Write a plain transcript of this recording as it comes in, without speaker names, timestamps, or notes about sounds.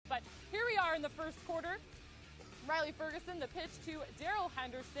are in the first quarter. Riley Ferguson, the pitch to Darrell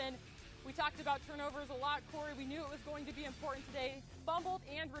Henderson. We talked about turnovers a lot, Corey. We knew it was going to be important today. Fumbled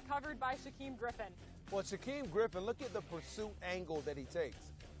and recovered by Shaquem Griffin. Well, Shaquem Griffin, look at the pursuit angle that he takes.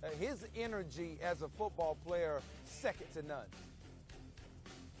 His energy as a football player, second to none.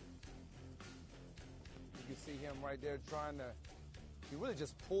 You can see him right there he really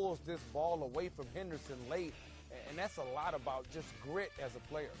just pulls this ball away from Henderson late, and that's a lot about just grit as a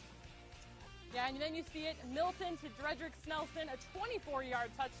player. Yeah, and then you see it, Milton to Dredrick Snelson, a 24-yard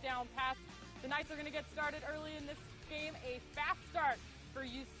touchdown pass. The Knights are going to get started early in this game. A fast start for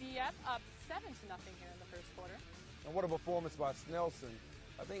UCF, up 7-0 here in the first quarter. And what a performance by Snelson.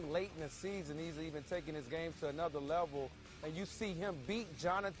 I think late in the season, he's even taking his game to another level. And you see him beat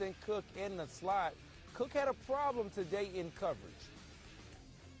Jonathan Cook in the slot. Cook had a problem today in coverage.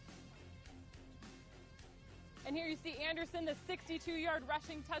 And here you see Anderson, the 62-yard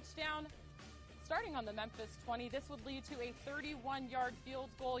rushing touchdown. Starting on the Memphis 20, this would lead to a 31-yard field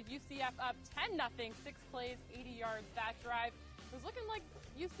goal. UCF up 10-0, 6 plays, 80 yards that drive. It was looking like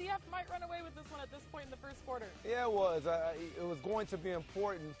UCF might run away with this one at this point in the first quarter. Yeah, it was. It was going to be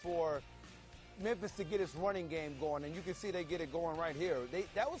important for Memphis to get its running game going, and you can see they get it going right here.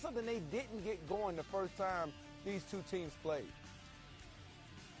 That was something they didn't get going the first time these two teams played.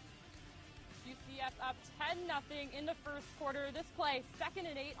 UCF up 10-0 in the first quarter. This play, 2nd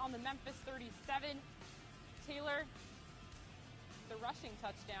and 8 on the Memphis 37. Taylor, the rushing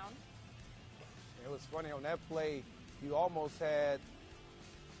touchdown. It was funny on that play, you almost had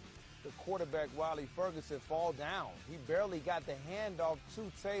the quarterback, Riley Ferguson, fall down. He barely got the handoff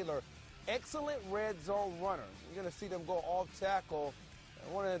to Taylor. Excellent red zone runner. You're going to see them go off tackle.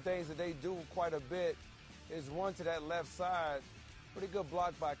 And one of the things that they do quite a bit is run to that left side. Pretty good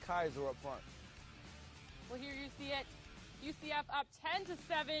block by Kaiser up front. Well, here you see it. UCF up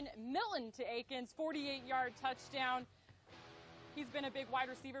 10-7. Milton to Akins, 48-yard touchdown. He's been a big wide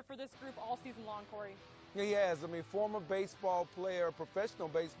receiver for this group all season long, Corey. Yeah, he has. I mean, former baseball player, professional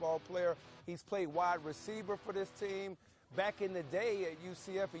baseball player. He's played wide receiver for this team. Back in the day at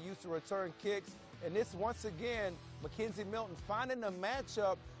UCF, he used to return kicks. And this, once again, Mackenzie Milton finding a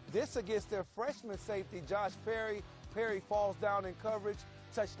matchup. This against their freshman safety, Josh Perry. Perry falls down in coverage.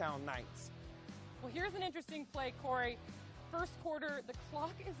 Touchdown, Knights. Well, here's an interesting play, Corey. First quarter, the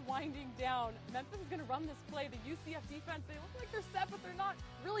clock is winding down. Memphis is going to run this play. The UCF defense, they look like they're set, but they're not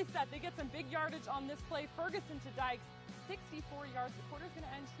really set. They get some big yardage on this play. Ferguson to Dykes, 64 yards. The quarter's going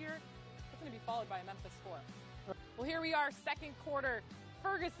to end here. It's going to be followed by a Memphis score. Well, here we are, second quarter.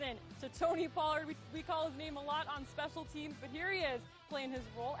 Ferguson to Tony Pollard. We call his name a lot on special teams, but here he is playing his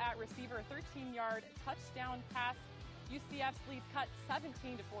role at receiver. A 13-yard touchdown pass. UCF's lead cut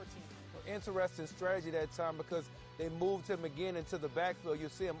 17-14. Interesting strategy that time because they moved him again into the backfield. You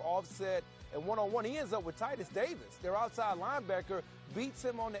see him offset and one-on-one. He ends up with Titus Davis. Their outside linebacker beats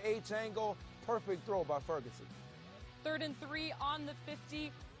him on the H angle. Perfect throw by Ferguson. 3rd and 3 on the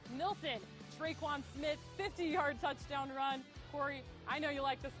 50. Milton, Traquan Smith, 50-yard touchdown run. Corey, I know you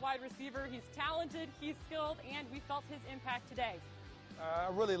like this wide receiver. He's talented, he's skilled, and we felt his impact today. I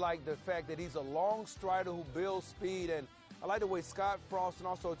really like the fact that he's a long strider who builds speed, and I like the way Scott Frost and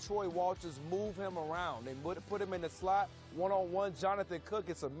also Troy Walters move him around. They put him in the slot, one-on-one. Jonathan Cook,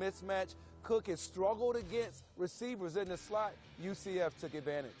 it's a mismatch. Cook has struggled against receivers in the slot. UCF took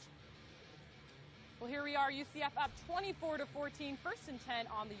advantage. Well, here we are, UCF up 24-14, 1st and 10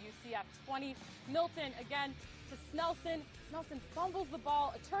 on the UCF 20. Milton again to Snelson. Snelson fumbles the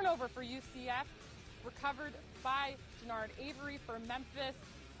ball, a turnover for UCF. Recovered by Jannard Avery for Memphis.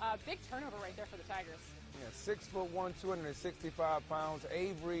 Big turnover right there for the Tigers. Yeah, 6'1", 265 pounds.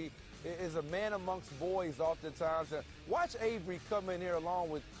 Avery is a man amongst boys oftentimes. Watch Avery come in here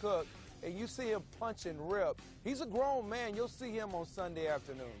along with Cook, and you see him punch and rip. He's a grown man. You'll see him on Sunday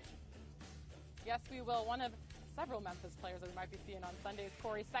afternoons. Yes, we will. One of several Memphis players that we might be seeing on Sundays.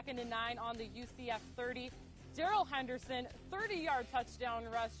 Corey, 2nd and 9 on the UCF 30. Darrell Henderson, 30-yard touchdown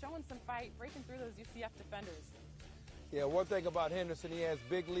rush, showing some fight, breaking through those UCF defenders. Yeah, one thing about Henderson, he has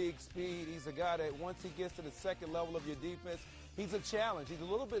big league speed. He's a guy that once he gets to the second level of your defense, he's a challenge. He's a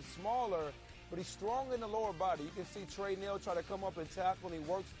little bit smaller, but he's strong in the lower body. You can see Trey Neal try to come up and tackle, and he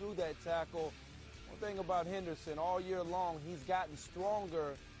works through that tackle. One thing about Henderson, all year long, he's gotten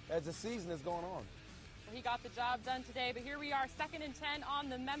stronger as the season has gone on. Well, he got the job done today, but here we are, 2nd and 10 on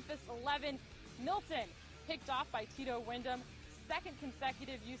the Memphis 11. Milton picked off by Tito Wyndham. 2nd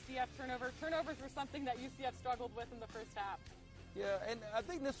consecutive UCF turnover. Turnovers were something that UCF struggled with in the first half. Yeah, and I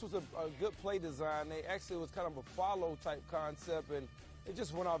think this was a good play design. They actually was kind of a follow type concept, and it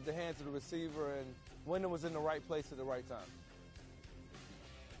just went off the hands of the receiver, and Wyndham was in the right place at the right time.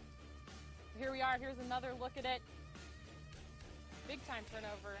 here we are. Here's another look at it. Big time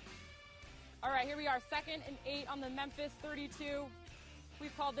turnover. All right, here we are, 2nd and 8 on the Memphis 32.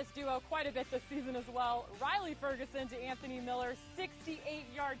 We've called this duo quite a bit this season as well. Riley Ferguson to Anthony Miller,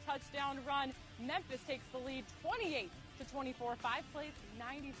 68-yard touchdown run. Memphis takes the lead 28-24, 5 plays,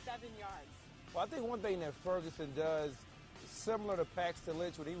 97 yards. Well, I think one thing that Ferguson does, similar to Paxton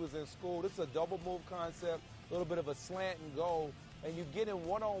Lynch when he was in school, this is a double move concept, a little bit of a slant and go, and you get in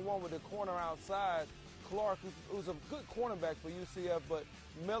one-on-one with the corner outside. Clark, who's a good cornerback for UCF, but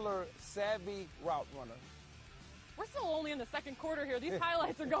Miller, savvy route runner. We're still only in the second quarter here. These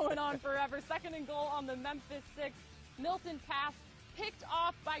highlights are going on forever. 2nd and goal on the Memphis 6. Milton pass picked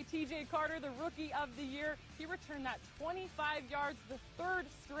off by T.J. Carter, the rookie of the year. He returned that 25 yards, the 3rd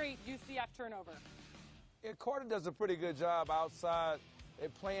straight UCF turnover. Yeah, Carter does a pretty good job outside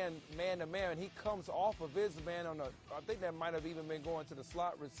at playing man-to-man. He comes off of his man on I think that might have even been going to the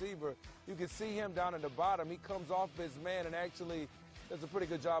slot receiver. You can see him down at the bottom. He comes off his man and actually does a pretty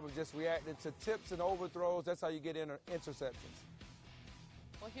good job of just reacting to tips and overthrows. That's how you get interceptions.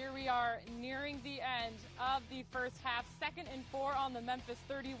 Well, here we are nearing the end of the first half. 2nd and 4 on the Memphis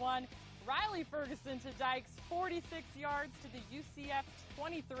 31. Riley Ferguson to Dykes, 46 yards to the UCF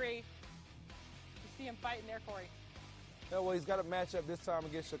 23. You see him fighting there, Corey. Yeah, well, he's got a matchup this time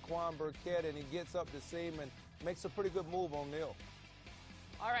against Shaquan Burkett, and he gets up the seam and makes a pretty good move on Neal.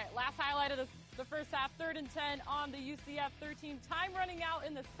 All right, last highlight of the first half, 3rd and 10 on the UCF 13. Time running out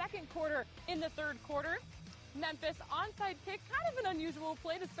in the second quarter. In the third quarter, Memphis onside kick, kind of an unusual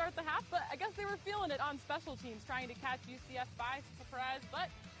play to start the half, but I guess they were feeling it on special teams, trying to catch UCF by surprise, but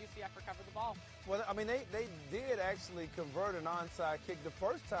UCF recovered the ball. Well, I mean, they did actually convert an onside kick the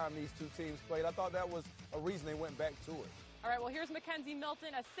first time these two teams played. I thought that was a reason they went back to it. All right, well, here's Mackenzie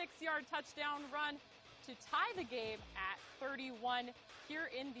Milton, a 6-yard touchdown run to tie the game at 31 here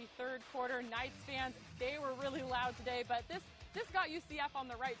in the third quarter. Knights fans, they were really loud today, but this got UCF on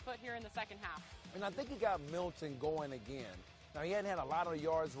the right foot here in the second half. And I think he got Milton going again. Now, he hadn't had a lot of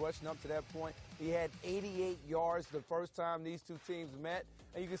yards rushing up to that point. He had 88 yards the first time these two teams met.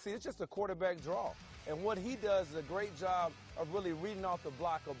 And you can see it's just a quarterback draw. And what he does is a great job of really reading off the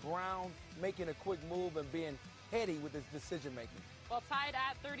block of Brown, making a quick move and being heady with his decision-making. Well, tied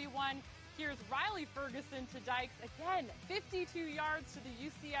at 31, here's Riley Ferguson to Dykes. Again, 52 yards to the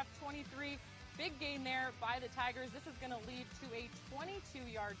UCF 23. Big gain there by the Tigers. This is going to lead to a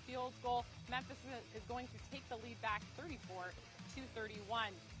 22-yard field goal. Memphis is going to take the lead back 34-31.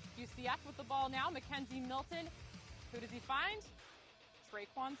 UCF with the ball now. Mackenzie Milton. Who does he find?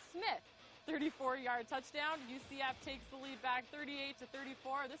 Traquan Smith. 34-yard touchdown. UCF takes the lead back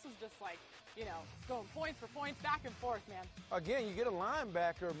 38-34. This is just like, you know, going points for points, back and forth, man. Again, you get a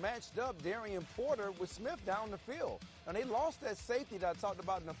linebacker matched up, Darian Porter, with Smith down the field. And they lost that safety that I talked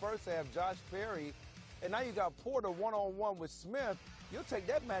about in the first half, Josh Perry. And now you got Porter one-on-one with Smith. You'll take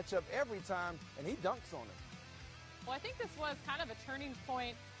that matchup every time, and he dunks on it. Well, I think this was kind of a turning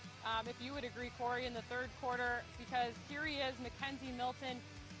point, if you would agree, Corey, in the third quarter, because here he is, Mackenzie Milton.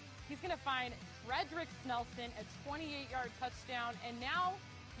 He's going to find Frederick Snelson, a 28-yard touchdown, and now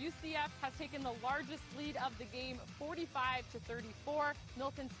UCF has taken the largest lead of the game, 45-34.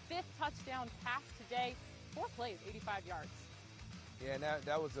 Milton's 5th touchdown pass today, 4 plays, 85 yards. Yeah, and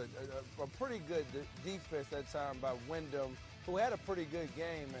that was a pretty good defense that time by Wyndham, who had a pretty good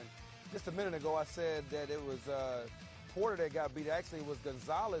game. And just a minute ago, I said that it was Porter that got beat. Actually, it was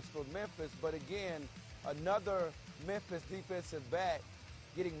Gonzalez for Memphis. But again, another Memphis defensive back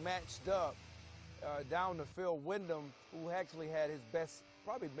getting matched up down the field. Wyndham, who actually had his best,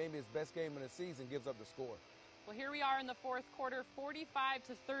 probably maybe his best game of the season, gives up the score. Well, here we are in the fourth quarter,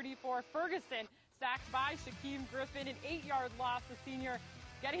 45-34. Ferguson sacked by Shaquem Griffin, an 8-yard loss. The senior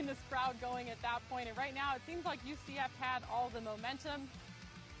getting this crowd going at that point. And right now, it seems like UCF had all the momentum.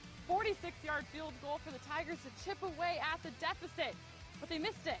 46-yard field goal for the Tigers to chip away at the deficit, but they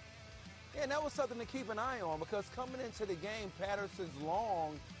missed it. Yeah, and that was something to keep an eye on, because coming into the game, Patterson's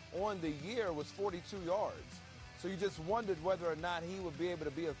long on the year was 42 yards. So you just wondered whether or not he would be able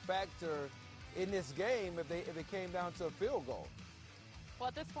to be a factor in this game if it came down to a field goal. Well,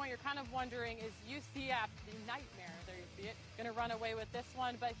 at this point, you're kind of wondering, is UCF, the nightmare, there you see it, going to run away with this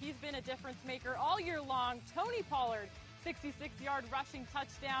one? But he's been a difference maker all year long. Tony Pollard, 66-yard rushing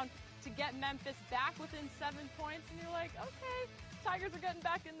touchdown to get Memphis back within 7 points. And you're like, okay, Tigers are getting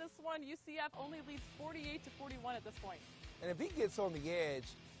back in this one. UCF only leads 48-41 at this point. And if he gets on the edge,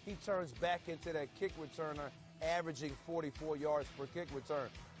 he turns back into that kick returner averaging 44 yards per kick return.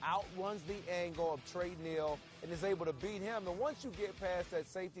 Outruns the angle of Trey Neal and is able to beat him. And once you get past that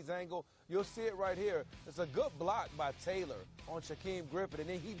safety's angle, you'll see it right here. It's a good block by Taylor on Shaquem Griffin, and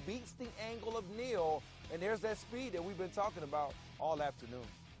then he beats the angle of Neal, and there's that speed that we've been talking about all afternoon.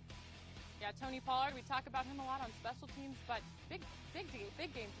 Yeah, Tony Pollard, we talk about him a lot on special teams, but big game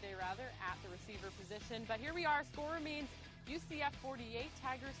today, rather, at the receiver position. But here we are. Score remains UCF 48,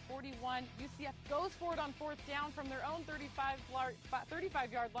 Tigers 41. UCF goes for it on fourth down from their own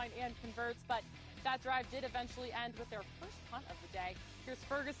 35-yard line and converts, but that drive did eventually end with their first punt of the day. Here's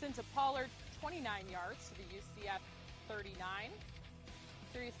Ferguson to Pollard, 29 yards to the UCF 39.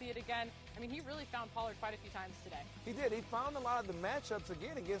 Here you see it again. I mean, he really found Pollard quite a few times today. He did. He found a lot of the matchups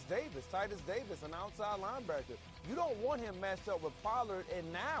again against Davis, Titus Davis, an outside linebacker. You don't want him matched up with Pollard,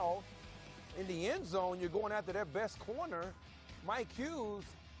 and now in the end zone, you're going after their best corner, Mike Hughes,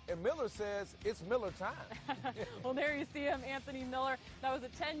 and Miller says it's Miller time. Well, there you see him, Anthony Miller. That was a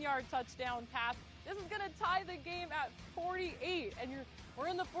 10-yard touchdown pass. This is going to tie the game at 48, and we're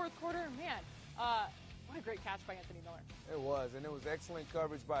in the fourth quarter. Man, what a great catch by Anthony Miller. It was, and it was excellent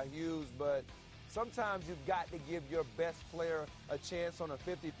coverage by Hughes, but sometimes you've got to give your best player a chance on a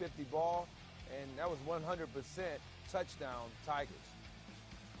 50-50 ball, and that was 100% touchdown Tigers.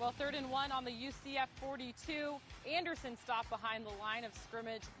 Well, 3rd and 1 on the UCF 42. Anderson stopped behind the line of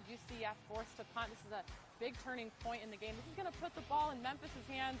scrimmage. UCF forced to punt. This is a big turning point in the game. This is going to put the ball in Memphis'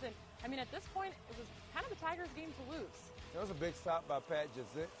 hands, and, I mean, at this point, it was kind of the Tigers' game to lose. There was a big stop by Pat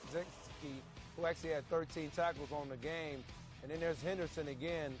Jazinski, who actually had 13 tackles on the game. And then there's Henderson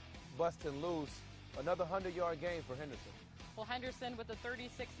again, busting loose. Another 100-yard game for Henderson. Well, Henderson with a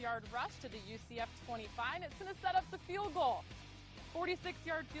 36-yard rush to the UCF 25. It's going to set up the field goal.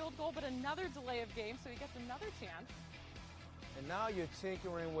 46-yard field goal, but another delay of game, so he gets another chance. And now you're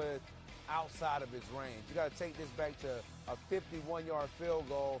tinkering with outside of his range. You got to take this back to a 51-yard field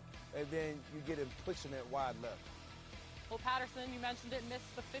goal, and then you get him pushing it wide left. Well, Patterson, you mentioned it,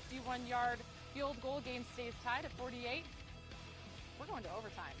 missed the 51-yard field goal. Game stays tied at 48. We're going to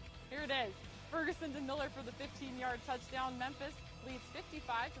overtime. Here it is. Ferguson to Miller for the 15-yard touchdown. Memphis leads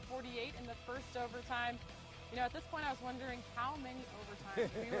 55-48 in the first overtime. You know, at this point, I was wondering how many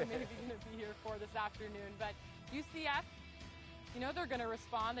overtimes we were maybe going to be here for this afternoon. But UCF, you know they're going to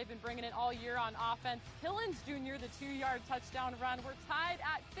respond. They've been bringing it all year on offense. Hillens Jr., the 2-yard touchdown run. We're tied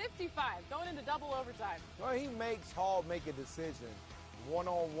at 55, going into double overtime. Well, he makes Hall make a decision,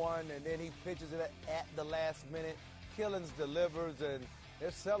 one-on-one, and then he pitches it at the last minute. Hillens delivers, and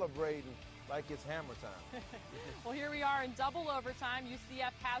they're celebrating like it's hammer time. Well, here we are in double overtime.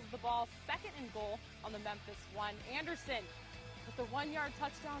 UCF has the ball, 2nd and goal on the Memphis 1. Anderson with the 1-yard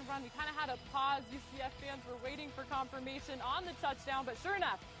touchdown run. We kind of had a pause. UCF fans were waiting for confirmation on the touchdown, but sure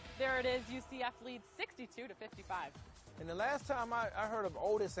enough, there it is. UCF leads 62-55. And the last time I heard of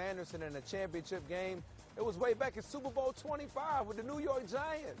Otis Anderson in a championship game, it was way back in Super Bowl 25 with the New York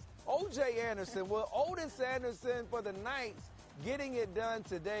Giants. O.J. Anderson, well, Otis Anderson for the Knights, getting it done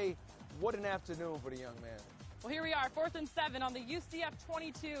today. What an afternoon for the young man. Well, here we are, 4th and 7 on the UCF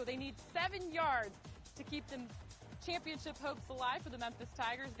 22. They need 7 yards to keep them championship hopes alive for the Memphis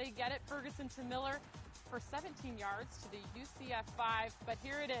Tigers. They get it. Ferguson to Miller for 17 yards to the UCF 5. But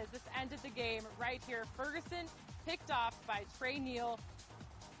here it is. This ended the game right here. Ferguson picked off by Trey Neal.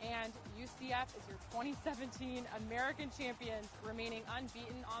 And UCF is your 2017 American champions, remaining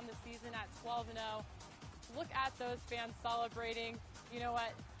unbeaten on the season at 12-0. Look at those fans celebrating. You know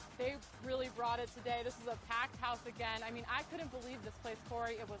what? They really brought it today. This is a packed house again. I mean, I couldn't believe this place,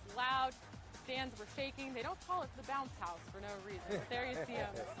 Corey. It was loud. The stands were shaking. They don't call it the bounce house for no reason. But there you see him,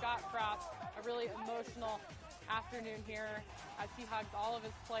 Scott Frost. A really emotional afternoon here as he hugs all of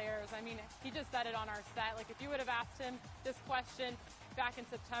his players. I mean, he just said it on our set. Like, if you would have asked him this question back in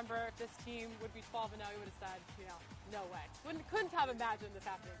September, if this team would be 12-0, he would have said, you know, no way. Couldn't have imagined this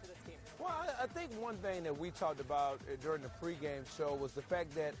happening to this team. Well, I think one thing that we talked about during the pregame show was the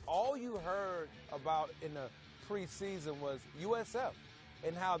fact that all you heard about in the preseason was USF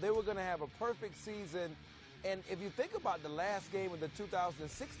and how they were going to have a perfect season. And if you think about the last game of the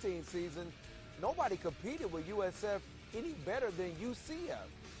 2016 season, nobody competed with USF any better than UCF.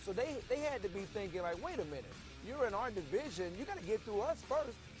 So they had to be thinking, like, wait a minute, you're in our division, you got to get through us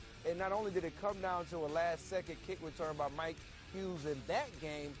first. And not only did it come down to a last-second kick return by Mike Hughes in that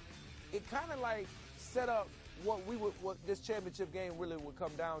game, it kind of like set up what this championship game really would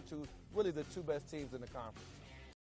come down to, really the two best teams in the conference.